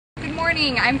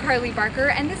morning, I'm Carly Barker,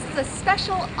 and this is a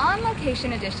special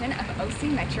on-location edition of OC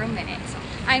Metro Minute.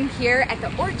 I'm here at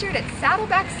the Orchard at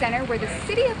Saddleback Center, where the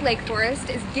city of Lake Forest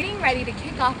is getting ready to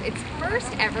kick off its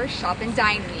first ever Shop and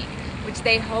Dine Week, which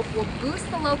they hope will boost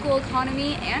the local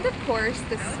economy and, of course,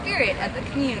 the spirit of the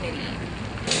community.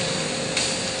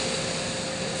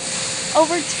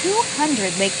 Over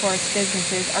 200 Lake Forest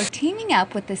businesses are teaming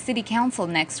up with the City Council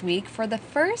next week for the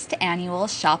first annual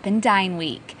Shop and Dine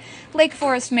Week. Lake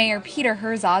Forest Mayor Peter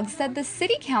Herzog said the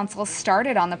City Council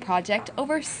started on the project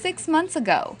over 6 months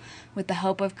ago, with the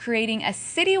hope of creating a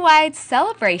citywide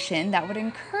celebration that would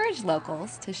encourage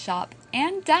locals to shop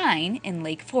and dine in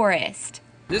Lake Forest.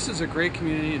 This is a great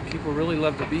community and people really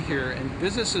love to be here, and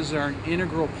businesses are an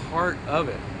integral part of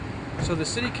it. So the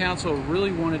City Council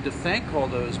really wanted to thank all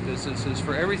those businesses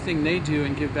for everything they do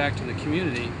and give back to the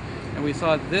community. And we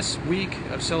thought this week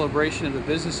of celebration of the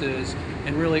businesses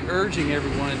and really urging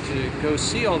everyone to go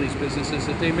see all these businesses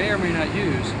that they may or may not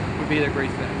use would be a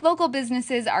great thing. Local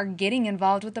businesses are getting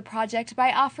involved with the project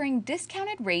by offering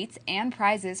discounted rates and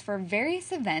prizes for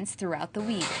various events throughout the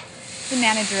week. The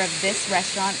manager of this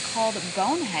restaurant, called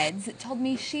Boneheads, told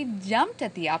me she jumped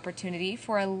at the opportunity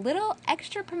for a little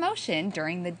extra promotion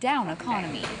during the down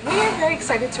economy. We are very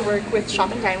excited to work with Shop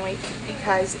and Dine Week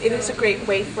because it is a great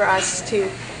way for us to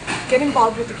get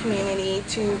involved with the community,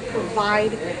 to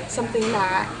provide something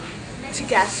that to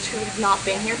guests who have not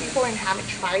been here before and haven't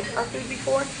tried our food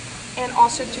before, and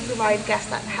also to provide guests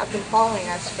that have been following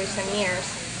us for some years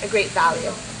a great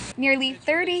value. Nearly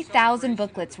 30,000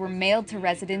 booklets were mailed to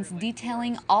residents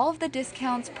detailing all of the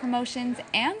discounts, promotions,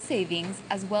 and savings,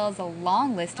 as well as a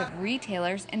long list of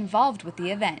retailers involved with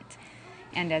the event.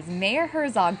 And as Mayor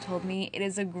Herzog told me, it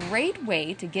is a great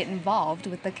way to get involved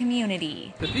with the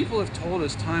community. The people have told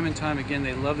us time and time again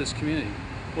they love this community.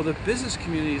 Well, the business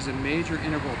community is a major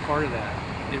integral part of that.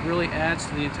 It really adds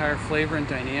to the entire flavor and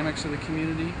dynamics of the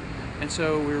community. And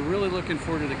so we're really looking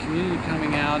forward to the community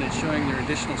coming out and showing their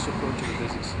additional support to the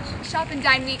businesses. Shop and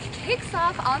Dine Week kicks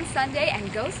off on Sunday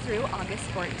and goes through August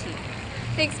 14th.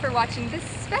 Thanks for watching this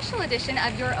special edition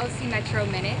of your OC Metro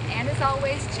Minute. And as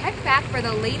always, check back for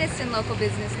the latest in local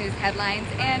business news headlines.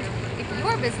 And if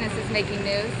your business is making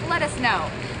news, let us know.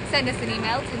 Send us an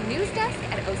email to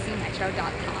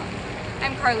newsdesk@ocmetro.com.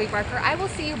 I'm Carly Barker. I will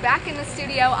see you back in the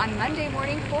studio on Monday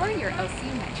morning for your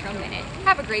OC Metro Minute.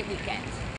 Have a great weekend.